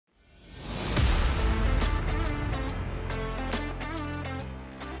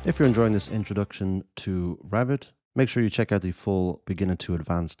If you're enjoying this introduction to Revit, make sure you check out the full beginner to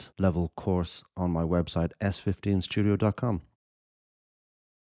advanced level course on my website s15studio.com.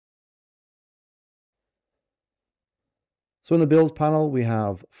 So in the build panel, we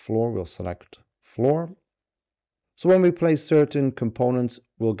have floor. We'll select floor. So when we place certain components,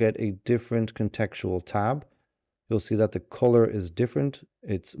 we'll get a different contextual tab. You'll see that the color is different.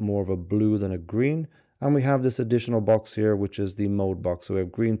 It's more of a blue than a green. And we have this additional box here, which is the mode box. So we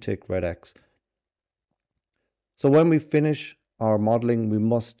have green tick, red X. So when we finish our modeling, we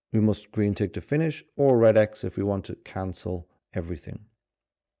must green tick to finish, or red X if we want to cancel everything.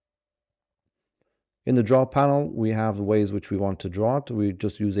 In the draw panel, we have the ways which we want to draw it. We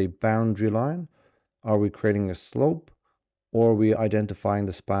just use a boundary line. Are we creating a slope, or are we identifying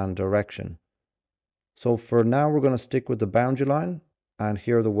the span direction? So for now, we're going to stick with the boundary line, and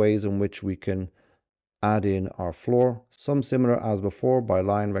here are the ways in which we can add in our floor, some similar as before by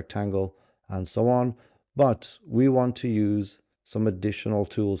line, rectangle, and so on, but we want to use some additional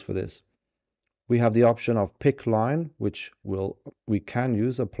tools for this. We have the option of pick line, which we can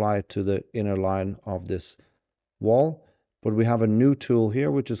use, apply to the inner line of this wall, but we have a new tool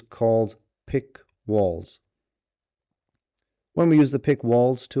here which is called pick walls. When we use the pick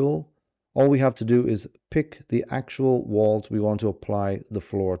walls tool, all we have to do is pick the actual walls we want to apply the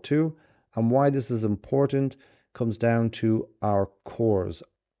floor to, and why this is important comes down to our cores.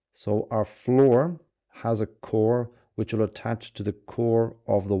 So our floor has a core which will attach to the core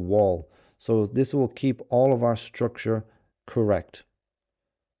of the wall. So this will keep all of our structure correct.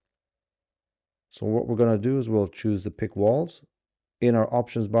 So what we're going to do is we'll choose the pick walls. In our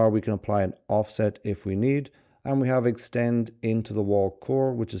options bar, we can apply an offset if we need, and we have extend into the wall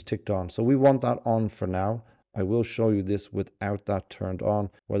core, which is ticked on. So we want that on for now. I will show you this without that turned on,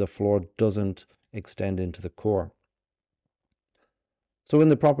 where the floor doesn't extend into the core. So in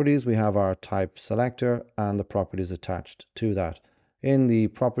the properties, we have our type selector and the properties attached to that. In the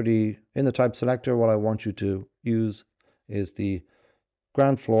type selector, what I want you to use is the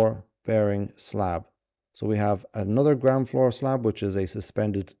ground floor bearing slab. So we have another ground floor slab, which is a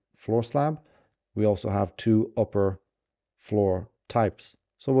suspended floor slab. We also have two upper floor types.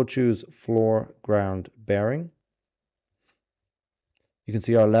 So we'll choose floor ground bearing. You can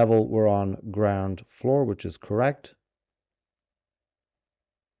see our level, we're on ground floor, which is correct.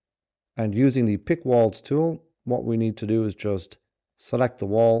 And using the pick walls tool, what we need to do is just select the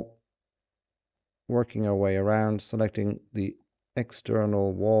wall, working our way around, selecting the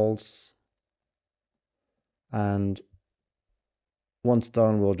external walls, and once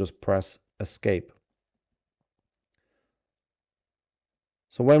done, we'll just press escape.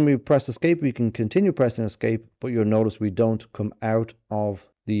 So when we press escape, we can continue pressing escape, but you'll notice we don't come out of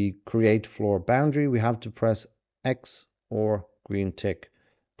the create floor boundary. We have to press X or green tick.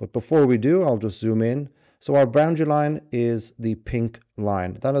 But before we do, I'll just zoom in. So our boundary line is the pink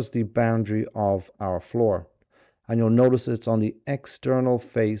line. That is the boundary of our floor. And you'll notice it's on the external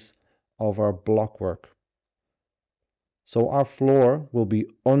face of our blockwork. So our floor will be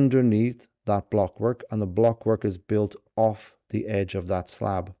underneath that blockwork, and the blockwork is built off the edge of that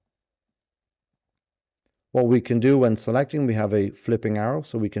slab. What we can do when selecting, we have a flipping arrow,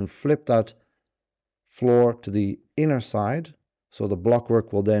 so we can flip that floor to the inner side. So the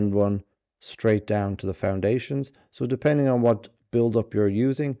blockwork will then run straight down to the foundations. So depending on what build-up you're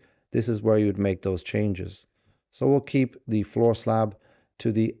using, this is where you'd make those changes. So we'll keep the floor slab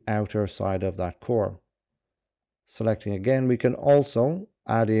to the outer side of that core. Selecting again, we can also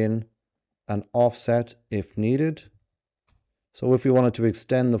add in an offset if needed. So if we wanted to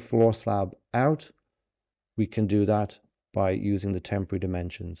extend the floor slab out, we can do that by using the temporary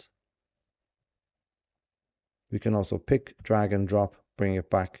dimensions. We can also pick, drag and drop, bring it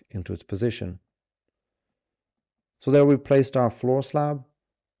back into its position. So there we've placed our floor slab.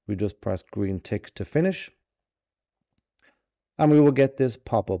 We just press green tick to finish. And we will get this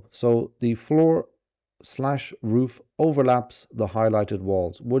pop-up. So the floor/roof overlaps the highlighted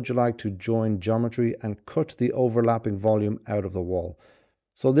walls. Would you like to join geometry and cut the overlapping volume out of the wall?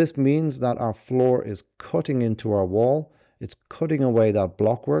 So this means that our floor is cutting into our wall. It's cutting away that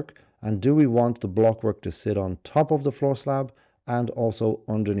blockwork. And do we want the blockwork to sit on top of the floor slab and also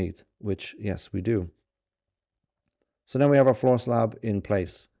underneath? Which, yes, we do. So now we have our floor slab in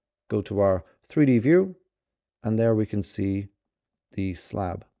place. Go to our 3D view, and there we can see the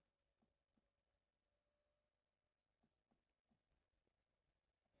slab.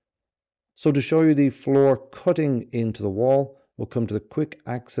 So to show you the floor cutting into the wall, we'll come to the quick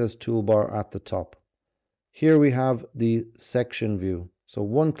access toolbar at the top. Here we have the section view. So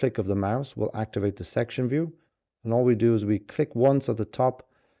one click of the mouse will activate the section view. And all we do is we click once at the top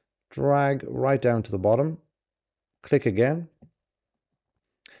drag right down to the bottom, click again,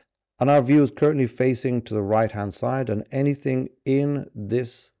 and our view is currently facing to the right hand side, and anything in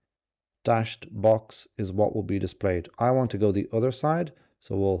this dashed box is what will be displayed. I want to go the other side,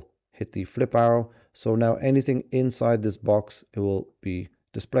 so we'll hit the flip arrow. So now anything inside this box, it will be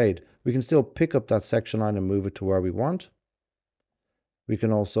displayed. We can still pick up that section line and move it to where we want. We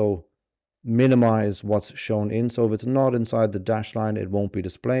can also minimize what's shown in. So if it's not inside the dash line, it won't be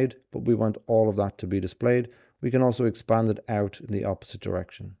displayed, but we want all of that to be displayed. We can also expand it out in the opposite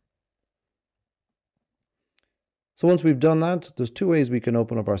direction. So once we've done that, there's two ways we can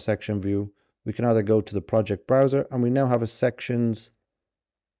open up our section view. We can either go to the project browser and we now have a sections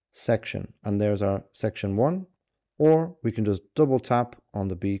section, and there's our section 1, or we can just double tap on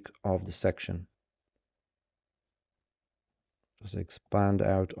the beak of the section. Just expand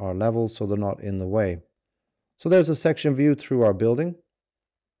out our levels so they're not in the way. So there's a section view through our building.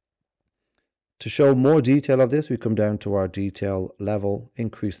 To show more detail of this, we come down to our detail level,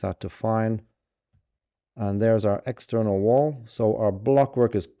 increase that to fine. And there's our external wall. So our block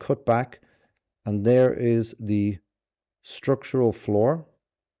work is cut back, and there is the structural floor.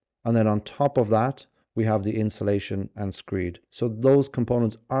 And then on top of that, we have the insulation and screed. So those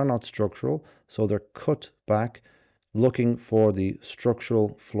components are not structural, so they're cut back, looking for the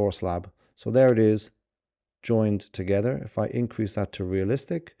structural floor slab. So there it is, joined together. If I increase that to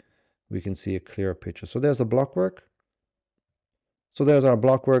realistic, we can see a clear picture. So there's the block work. So there's our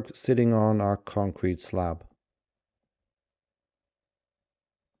block work sitting on our concrete slab.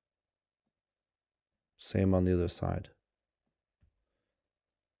 Same on the other side.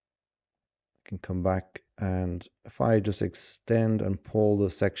 I can come back, and if I just extend and pull the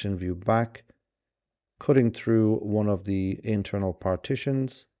section view back, cutting through one of the internal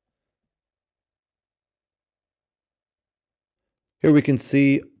partitions, here we can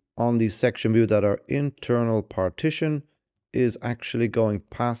see on the section view that our internal partition is actually going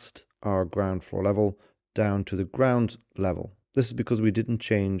past our ground floor level down to the ground level. This is because we didn't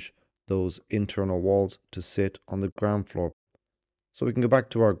change those internal walls to sit on the ground floor. So we can go back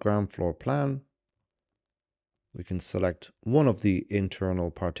to our ground floor plan. We can select one of the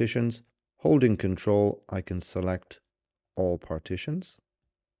internal partitions. Holding Control, I can select all partitions.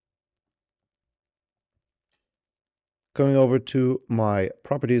 Going over to my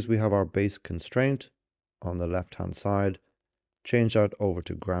properties, we have our base constraint on the left hand side. Change that over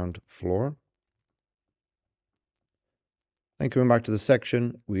to ground floor. And coming back to the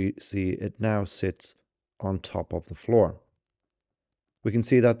section, we see it now sits on top of the floor. We can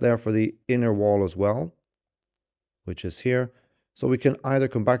see that there for the inner wall as well, which is here. So we can either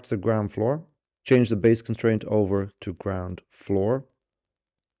come back to the ground floor, change the base constraint over to ground floor,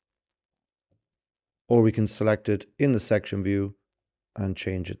 or we can select it in the section view and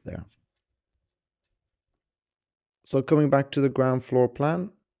change it there. So coming back to the ground floor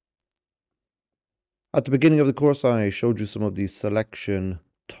plan, at the beginning of the course I showed you some of these selection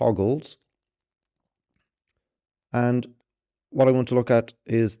toggles, and what I want to look at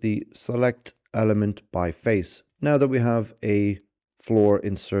is the select element by face. Now that we have a floor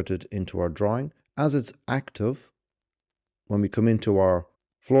inserted into our drawing, as it's active, when we come into our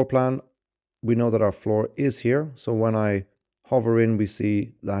floor plan, we know that our floor is here. So when I hover in, we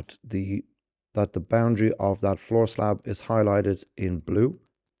see that the boundary of that floor slab is highlighted in blue.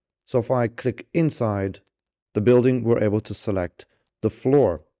 So if I click inside the building, we're able to select the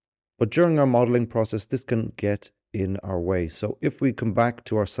floor. But during our modeling process, this can get in our way. So if we come back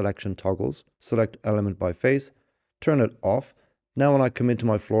to our selection toggles, select element by face, turn it off. Now when I come into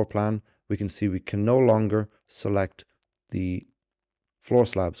my floor plan, we can see we can no longer select the floor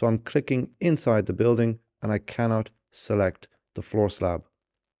slab. So I'm clicking inside the building and I cannot select the floor slab.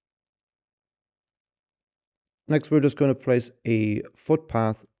 Next, we're just going to place a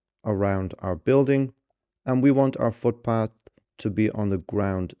footpath around our building, and we want our footpath to be on the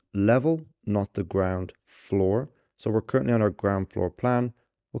ground level, not the ground floor. So we're currently on our ground floor plan.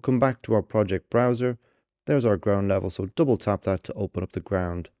 We'll come back to our project browser. There's our ground level, so double tap that to open up the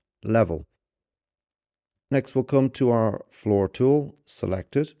ground level. Next, we'll come to our floor tool,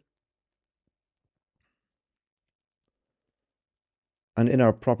 select it. And in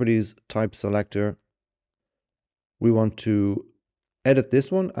our properties type selector, we want to edit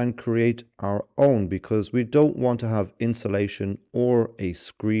this one and create our own, because we don't want to have insulation or a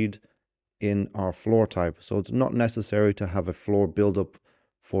screed in our floor type. So it's not necessary to have a floor buildup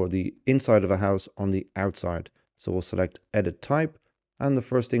for the inside of a house on the outside. So we'll select edit type, and the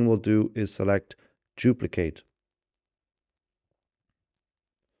first thing we'll do is select duplicate.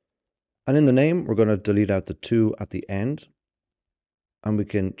 And in the name, we're going to delete out the 2 at the end. and we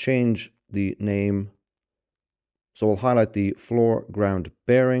can change the name. So we'll highlight the floor ground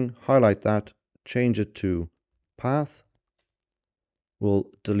bearing, highlight that, change it to path. We'll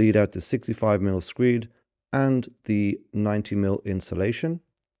delete out the 65mm screed and the 90mm insulation.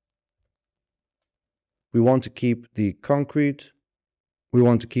 We want to keep the concrete. We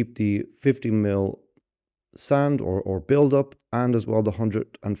want to keep the 50mm sand or build up, and as well the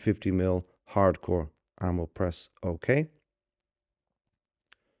 150mm hardcore, and we'll press OK.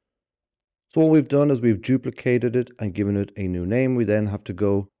 So what we've done is we've duplicated it and given it a new name. We now have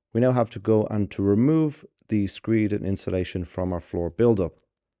to go and to remove the screed and insulation from our floor buildup.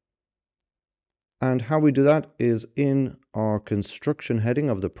 And how we do that is in our construction heading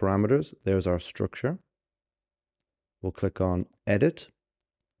of the parameters. There's our structure. We'll click on Edit.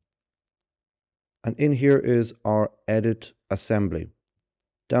 And in here is our Edit Assembly.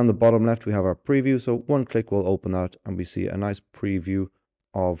 Down the bottom left, we have our preview. So one click will open that and we see a nice preview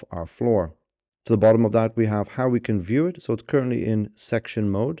of our floor. To the bottom of that, we have how we can view it. So it's currently in section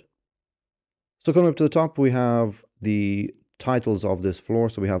mode. So coming up to the top, we have the titles of this floor.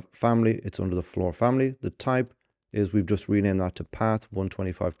 So we have family, it's under the floor family. The type is, we've just renamed that to path,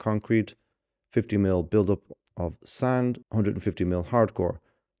 125 concrete, 50mm buildup of sand, 150mm hardcore.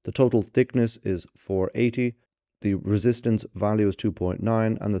 The total thickness is 480. The resistance value is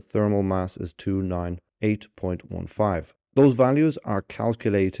 2.9 and the thermal mass is 298.15. Those values are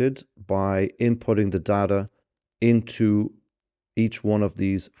calculated by inputting the data into each one of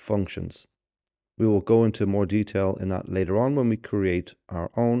these functions. We will go into more detail in that later on when we create our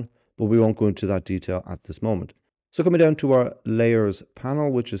own, but we won't go into that detail at this moment. So coming down to our layers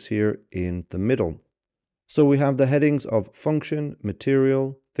panel, which is here in the middle. So we have the headings of function,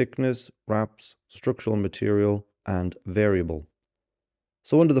 material, thickness, wraps, structural material, and variable.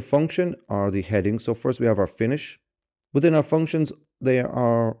 So under the function are the headings. So first we have our finish. Within our functions, they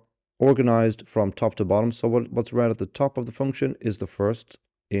are organized from top to bottom. So what's right at the top of the function is the first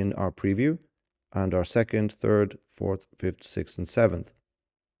in our preview, and our second, third, fourth, fifth, sixth, and seventh.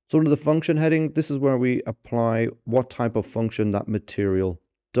 So under the function heading, this is where we apply what type of function that material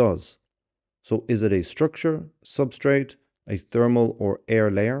does. So is it a structure, substrate, a thermal or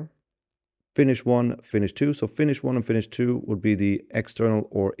air layer? Finish 1, finish 2. So finish 1 and finish 2 would be the external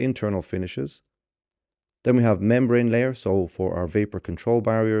or internal finishes. Then we have membrane layer, so for our vapor control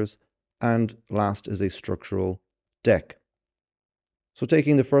barriers, and last is a structural deck. So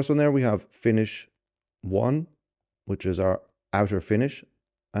taking the first one there, we have finish 1, which is our outer finish,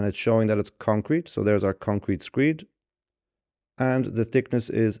 and it's showing that it's concrete. So there's our concrete screed, and the thickness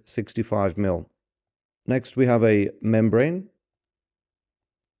is 65mm. Next we have a membrane,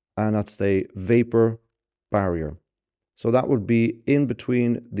 and that's the vapor barrier. So that would be in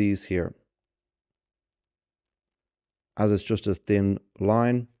between these here. As it's just a thin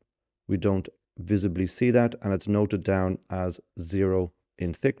line, we don't visibly see that, and it's noted down as 0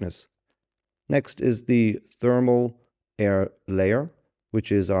 in thickness. Next is the thermal air layer,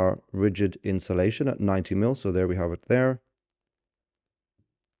 which is our rigid insulation at 90mm. So there we have it there.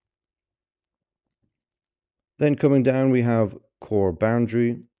 Then coming down, we have core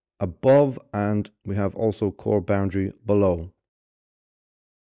boundary above, and we have also core boundary below.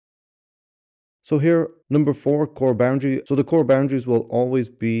 So here, number 4, core boundary. So the core boundaries will always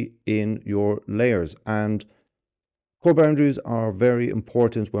be in your layers, and core boundaries are very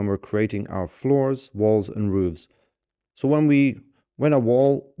important when we're creating our floors, walls, and roofs. So when a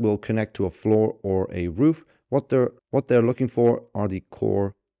wall will connect to a floor or a roof, what they're looking for are the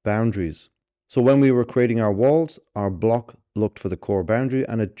core boundaries. So when we were creating our walls, our block looked for the core boundary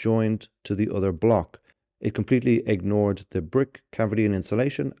and it joined to the other block. It completely ignored the brick, cavity, and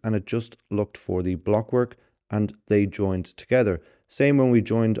insulation, and it just looked for the blockwork, and they joined together. Same when we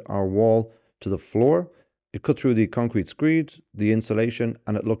joined our wall to the floor, it cut through the concrete screed, the insulation,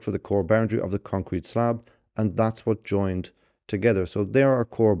 and it looked for the core boundary of the concrete slab, and that's what joined together. So there are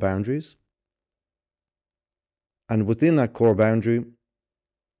core boundaries, and within that core boundary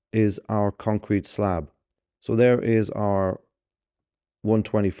is our concrete slab. So there is our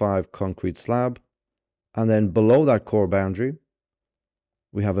 125 concrete slab, and then below that core boundary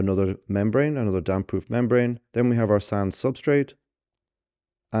we have another membrane, another damp-proof membrane. Then we have our sand substrate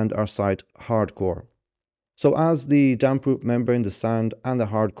and our site hardcore. So as the damp-proof membrane, the sand, and the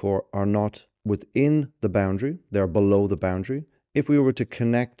hardcore are not within the boundary, they're below the boundary. If we were to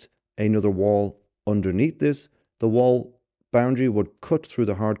connect another wall underneath this, the wall boundary would cut through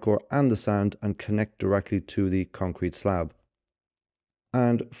the hardcore and the sand and connect directly to the concrete slab.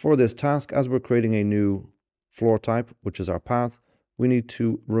 And for this task, as we're creating a new floor type, which is our path, we need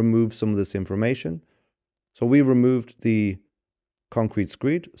to remove some of this information. So we removed the concrete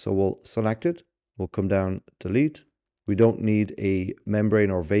screed, so we'll select it. We'll come down, delete. We don't need a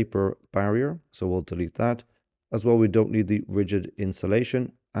membrane or vapor barrier, so we'll delete that. As well, we don't need the rigid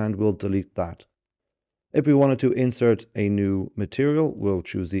insulation, and we'll delete that. If we wanted to insert a new material, we'll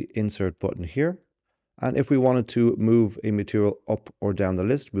choose the insert button here. And if we wanted to move a material up or down the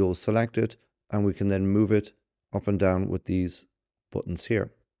list, we will select it and we can then move it up and down with these buttons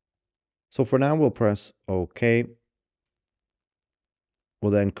here. So for now, we'll press OK.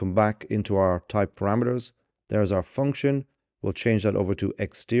 We'll then come back into our type parameters. There's our function. We'll change that over to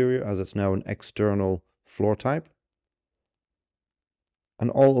exterior as it's now an external floor type. And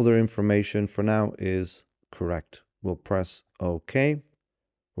all other information for now is correct. We'll press OK.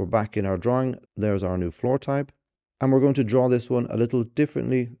 We're back in our drawing. There's our new floor type. And we're going to draw this one a little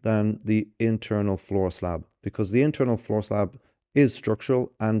differently than the internal floor slab, because the internal floor slab is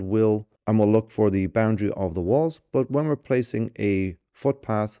structural and we'll look for the boundary of the walls. But when we're placing a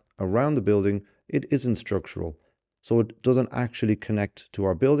footpath around the building, it isn't structural. So it doesn't actually connect to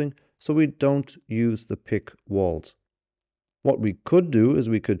our building. So we don't use the pick walls. What we could do is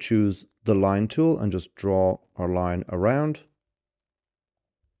we could choose the line tool and just draw our line around.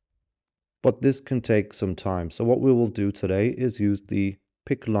 But this can take some time. So what we will do today is use the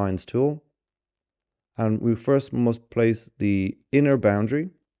pick lines tool. And we first must place the inner boundary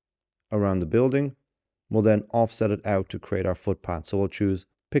around the building. We'll then offset it out to create our footpath. So we'll choose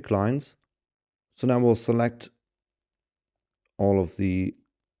pick lines. So now we'll select all of the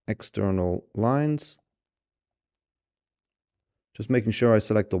external lines. Just making sure I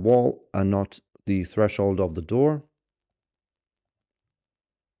select the wall and not the threshold of the door.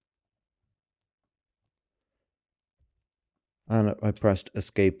 And I pressed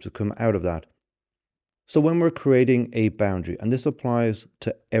escape to come out of that. So when we're creating a boundary, and this applies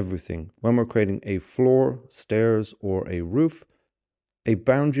to everything, when we're creating a floor, stairs, or a roof, a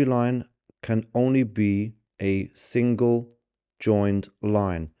boundary line can only be a single joined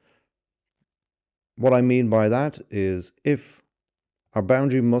line. What I mean by that is if our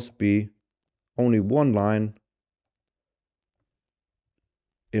boundary must be only one line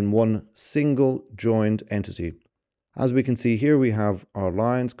in one single joined entity. As we can see here, we have our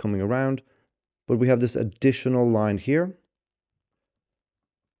lines coming around, but we have this additional line here.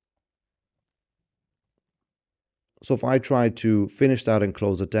 So if I try to finish that and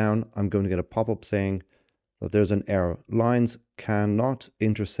close it down, I'm going to get a pop-up saying that there's an error. Lines cannot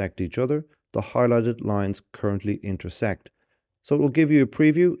intersect each other. The highlighted lines currently intersect. So it will give you a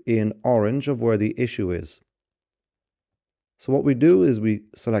preview in orange of where the issue is. So what we do is we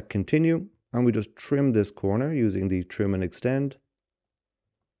select continue and we just trim this corner using the trim and extend.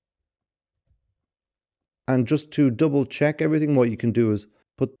 And just to double check everything, what you can do is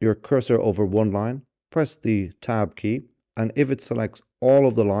put your cursor over one line, press the tab key, and if it selects all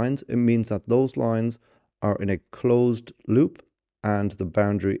of the lines, it means that those lines are in a closed loop and the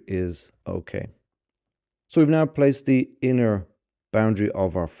boundary is okay. So we've now placed the inner boundary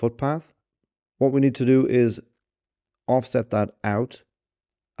of our footpath. What we need to do is offset that out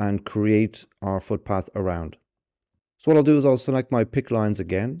and create our footpath around. So what I'll do is I'll select my pick lines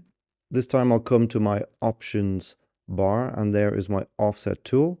again. This time I'll come to my options bar and there is my offset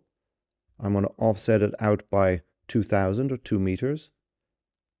tool. I'm going to offset it out by 2000 or 2 meters.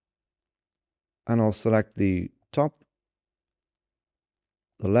 And I'll select the top,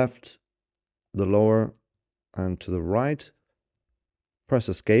 the left, the lower, and to the right. Press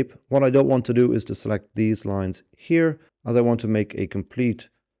escape. What I don't want to do is to select these lines here, as I want to make a complete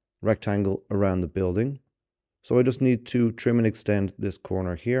rectangle around the building. So I just need to trim and extend this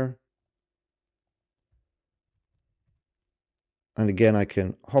corner here. And again, I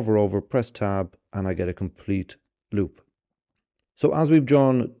can hover over, press tab, and I get a complete loop. So as we've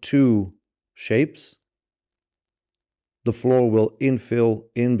drawn two shapes, the floor will infill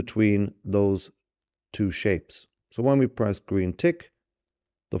in between those two shapes. So when we press green tick,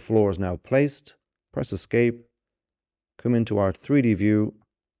 the floor is now placed. Press escape, come into our 3D view,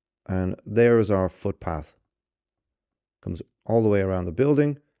 and there is our footpath. Comes all the way around the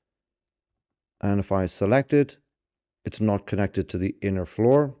building. And if I select it, it's not connected to the inner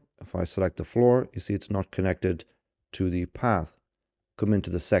floor. If I select the floor, you see it's not connected to the path. Come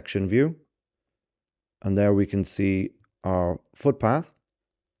into the section view, and there we can see our footpath.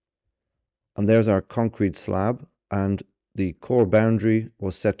 And there's our concrete slab, and the core boundary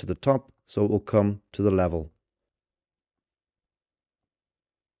was set to the top, so it will come to the level.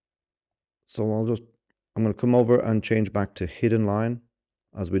 So I'm going to come over and change back to hidden line,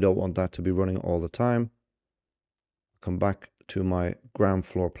 as we don't want that to be running all the time. Come back to my ground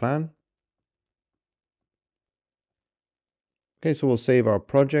floor plan. Okay, so we'll save our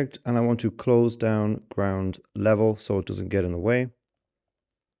project, and I want to close down ground level so it doesn't get in the way.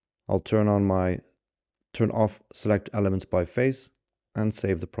 I'll turn off select elements by face and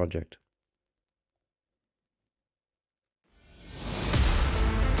save the project.